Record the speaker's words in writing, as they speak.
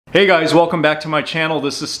Hey guys, welcome back to my channel.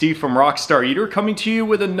 This is Steve from Rockstar Eater coming to you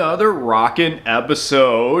with another rockin'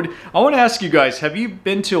 episode. I want to ask you guys, have you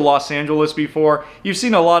been to Los Angeles before? You've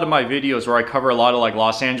seen a lot of my videos where I cover a lot of like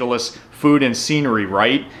Los Angeles food and scenery,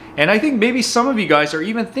 right? And I think maybe some of you guys are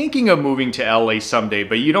even thinking of moving to LA someday,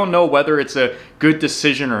 but you don't know whether it's a good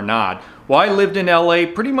decision or not. Well, I lived in LA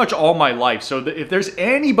pretty much all my life, so if there's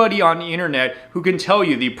anybody on the internet who can tell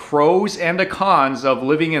you the pros and the cons of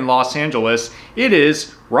living in Los Angeles, it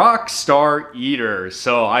is Rockstar Eater.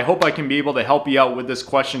 So I hope I can be able to help you out with this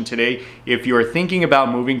question today if you're thinking about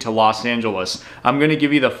moving to Los Angeles. I'm going to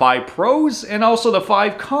give you the 5 pros and also the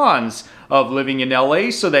 5 cons of living in LA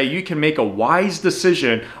so that you can make a wise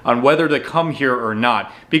decision on whether to come here or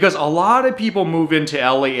not. Because a lot of people move into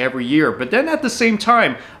LA every year, but then at the same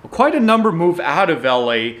time, quite a number move out of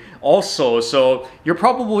LA also. So you're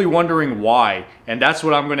probably wondering why, and that's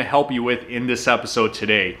what I'm going to help you with in this episode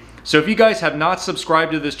today. So if you guys have not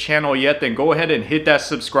subscribed to this channel yet, then go ahead and hit that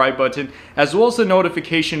subscribe button as well as the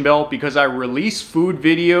notification bell, because I release food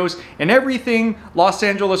videos and everything Los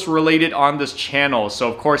Angeles related on this channel.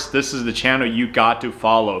 So of course this is the channel you got to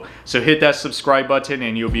follow. So hit that subscribe button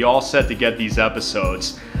and you'll be all set to get these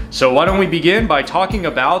episodes. So why don't we begin by talking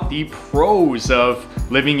about the pros of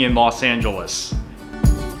living in Los Angeles.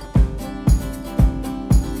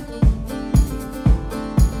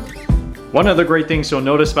 One of the great things you'll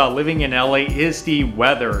notice about living in LA is the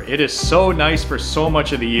weather. It is so nice for so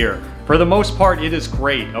much of the year. For the most part, it is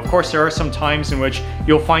great. Of course, there are some times in which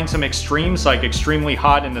you'll find some extremes, like extremely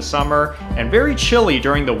hot in the summer and very chilly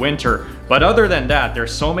during the winter. But other than that,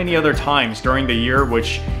 there's so many other times during the year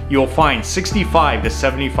which you'll find 65 to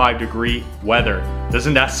 75 degree weather.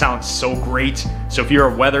 Doesn't that sound so great? So if you're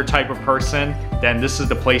a weather type of person, then this is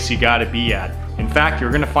the place you gotta be at. In fact,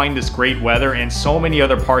 you're gonna find this great weather in so many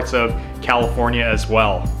other parts of California as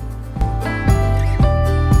well.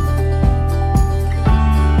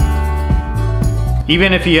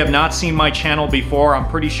 Even if you have not seen my channel before, I'm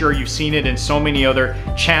pretty sure you've seen it in so many other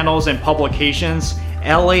channels and publications.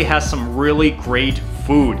 LA has some really great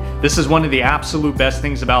food. This is one of the absolute best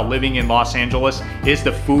things about living in Los Angeles is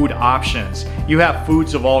the food options. You have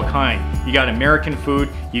foods of all kinds. You got American food,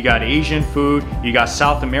 you got Asian food, you got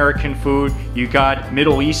South American food, you got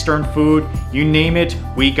Middle Eastern food, you name it,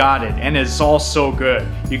 we got it. And it's all so good.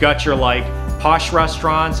 You got your like posh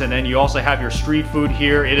restaurants, and then you also have your street food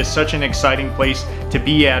here. It is such an exciting place to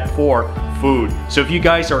be at for food. So if you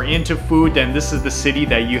guys are into food, then this is the city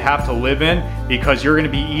that you have to live in, because you're going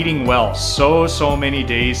to be eating well so many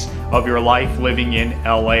days of your life living in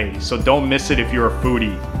LA. So don't miss it if you're a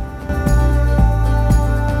foodie.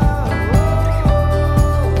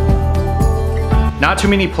 Not too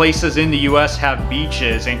many places in the US have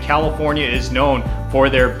beaches, and California is known for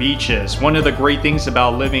their beaches. One of the great things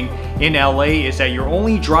about living in LA is that you're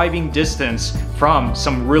only driving distance from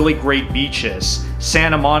some really great beaches.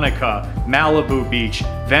 Santa Monica, Malibu Beach,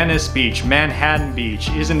 Venice Beach, Manhattan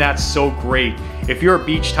Beach. Isn't that so great? If you're a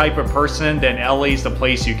beach type of person, then LA is the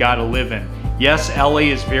place you gotta live in. Yes,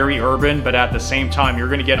 LA is very urban, but at the same time, you're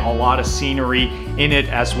gonna get a lot of scenery in it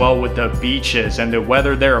as well with the beaches. And the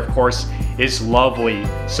weather there, of course, is lovely.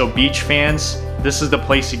 So beach fans, this is the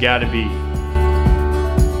place you gotta be.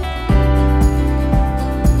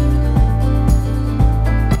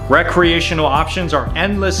 Recreational options are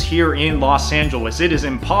endless here in Los Angeles. It is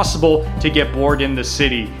impossible to get bored in the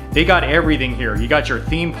city. They got everything here. You got your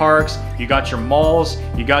theme parks, you got your malls,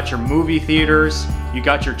 you got your movie theaters, you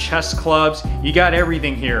got your chess clubs, you got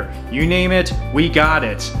everything here. You name it, we got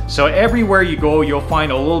it. So everywhere you go, you'll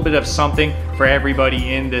find a little bit of something for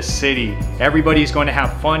everybody in this city. Everybody's going to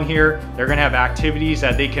have fun here. They're going to have activities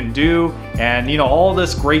that they can do, and you know, all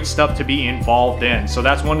this great stuff to be involved in. So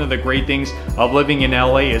that's one of the great things of living in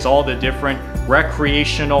LA is all the different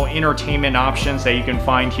recreational entertainment options that you can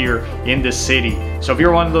find here in this city. So if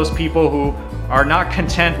you're one of those people who are not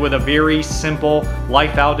content with a very simple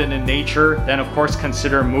life out in the nature, then of course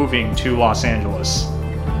consider moving to Los Angeles.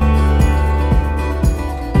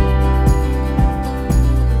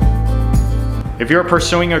 If you're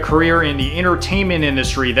pursuing a career in the entertainment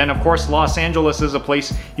industry, then of course Los Angeles is a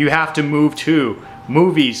place you have to move to.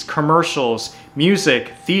 Movies, commercials,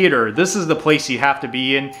 music, theater, this is the place you have to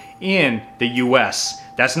be in the US.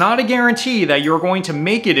 That's not a guarantee that you're going to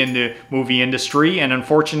make it in the movie industry, and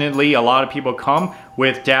unfortunately a lot of people come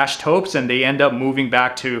with dashed hopes and they end up moving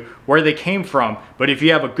back to where they came from. But if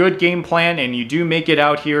you have a good game plan and you do make it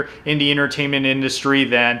out here in the entertainment industry,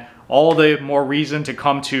 then all the more reason to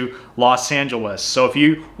come to Los Angeles. So if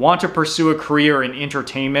you want to pursue a career in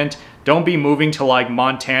entertainment, don't be moving to like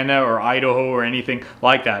Montana or Idaho or anything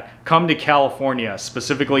like that. Come to California,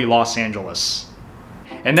 specifically Los Angeles.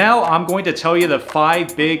 And now I'm going to tell you the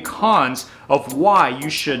 5 big cons of why you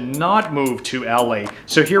should not move to LA.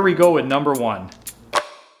 So here we go with number 1.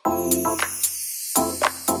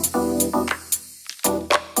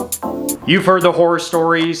 You've heard the horror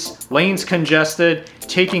stories, lanes congested,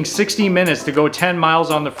 taking 60 minutes to go 10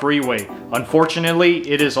 miles on the freeway. Unfortunately,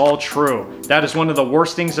 it is all true. That is one of the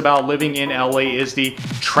worst things about living in LA is the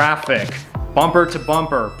traffic. Bumper to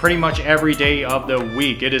bumper, pretty much every day of the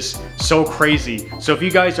week. It is so crazy. So if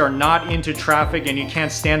you guys are not into traffic and you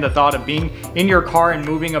can't stand the thought of being in your car and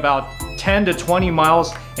moving about 10 to 20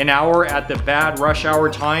 miles an hour at the bad rush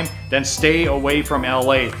hour time, then stay away from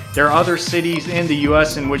LA. There are other cities in the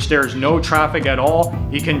US in which there's no traffic at all.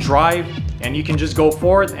 You can drive and you can just go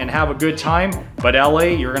forth and have a good time. But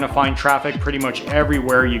LA, you're gonna find traffic pretty much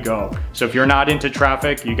everywhere you go. So if you're not into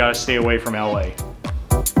traffic, you gotta stay away from LA.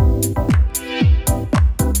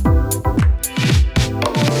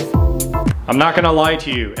 I'm not gonna lie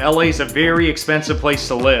to you, LA is a very expensive place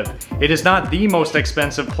to live. It is not the most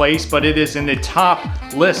expensive place, but it is in the top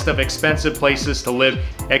list of expensive places to live.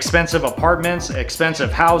 Expensive apartments,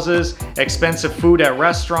 expensive houses, expensive food at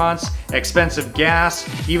restaurants, expensive gas,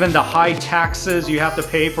 even the high taxes you have to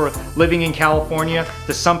pay for living in California.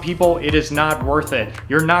 To some people, it is not worth it.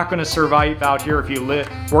 You're not gonna survive out here if you live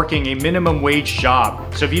working a minimum wage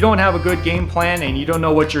job. So if you don't have a good game plan and you don't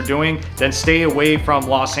know what you're doing, then stay away from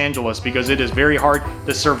Los Angeles because it is very hard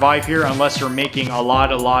to survive here unless you're making a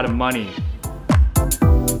lot of money.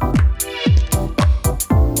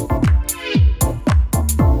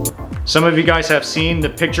 Some of you guys have seen the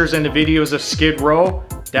pictures and the videos of Skid Row.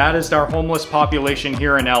 That is our homeless population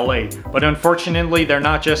here in LA. But unfortunately, they're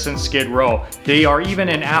not just in Skid Row. They are even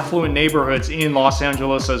in affluent neighborhoods in Los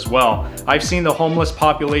Angeles as well. I've seen the homeless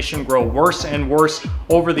population grow worse and worse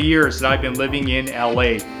over the years that I've been living in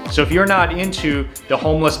LA. So if you're not into the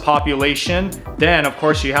homeless population, then of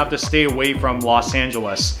course you have to stay away from Los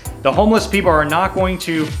Angeles. The homeless people are not going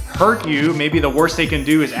to hurt you. Maybe the worst they can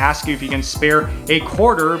do is ask you if you can spare a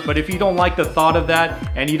quarter, but if you don't like the thought of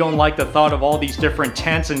that and you don't like the thought of all these different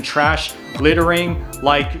tents and trash littering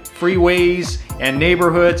like freeways and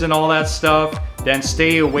neighborhoods and all that stuff, then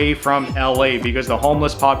stay away from LA because the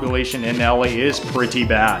homeless population in LA is pretty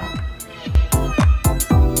bad.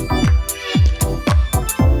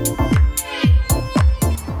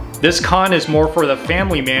 This con is more for the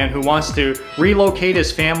family man who wants to relocate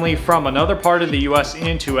his family from another part of the US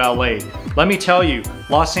into LA. Let me tell you,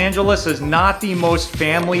 Los Angeles is not the most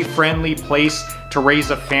family-friendly place to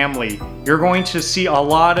raise a family. You're going to see a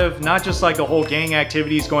lot of, not just like the whole gang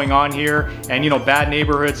activities going on here and bad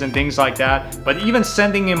neighborhoods and things like that, but even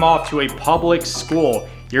sending him off to a public school.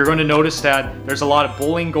 You're going to notice that there's a lot of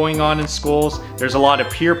bullying going on in schools. There's a lot of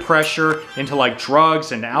peer pressure into like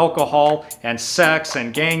drugs and alcohol and sex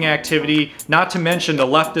and gang activity, not to mention the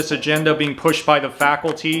leftist agenda being pushed by the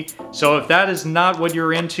faculty. So if that is not what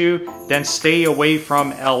you're into, then stay away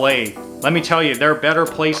from LA. Let me tell you, there are better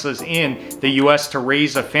places in the US to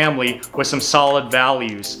raise a family with some solid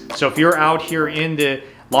values. So if you're out here in the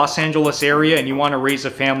Los Angeles area and you want to raise a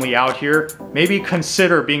family out here, maybe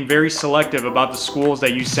consider being very selective about the schools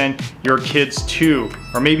that you send your kids to,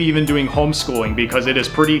 or maybe even doing homeschooling because it is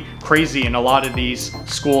pretty crazy in a lot of these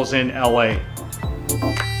schools in LA.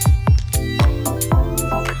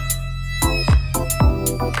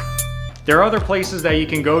 There are other places that you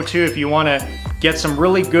can go to if you want to get some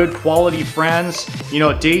really good quality friends,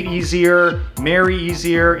 date easier, marry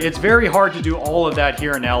easier. It's very hard to do all of that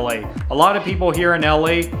here in LA. A lot of people here in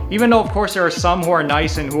LA, even though of course there are some who are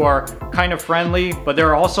nice and who are kind of friendly, but there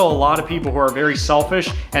are also a lot of people who are very selfish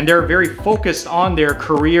and they're very focused on their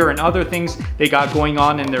career and other things they got going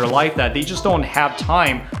on in their life that they just don't have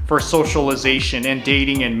time for socialization and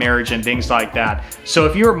dating and marriage and things like that. So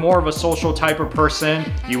if you're more of a social type of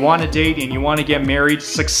person, you want to date and you want to get married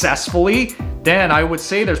successfully, then I would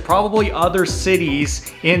say there's probably other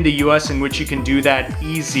cities in the US in which you can do that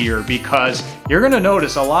easier because you're gonna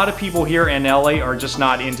notice a lot of people here in LA are just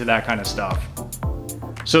not into that kind of stuff.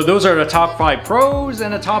 So those are the top 5 pros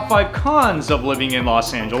and the top 5 cons of living in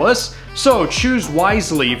Los Angeles. So choose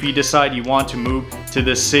wisely if you decide you want to move to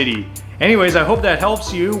this city. Anyways, I hope that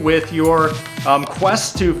helps you with your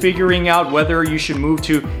quest to figuring out whether you should move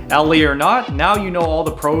to LA or not. Now you know all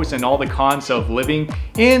the pros and all the cons of living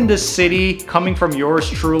in the city, coming from yours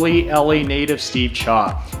truly, LA native Steve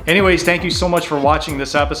Cha. Anyways, thank you so much for watching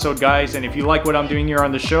this episode, guys. And if you like what I'm doing here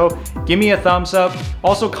on the show, give me a thumbs up.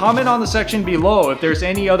 Also, comment on the section below if there's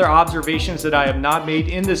any other observations that I have not made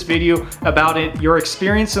in this video about it. Your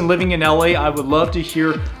experience in living in LA, I would love to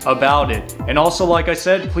hear about it. And also, like I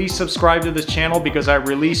said, please subscribe to this channel because I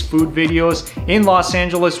release food videos in Los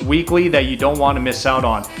Angeles weekly that you don't want to miss out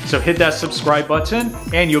on. So hit that subscribe button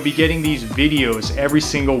and you'll be getting these videos every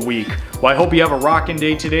single week. Well, I hope you have a rockin'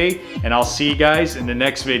 day today, and I'll see you guys in the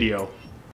next video.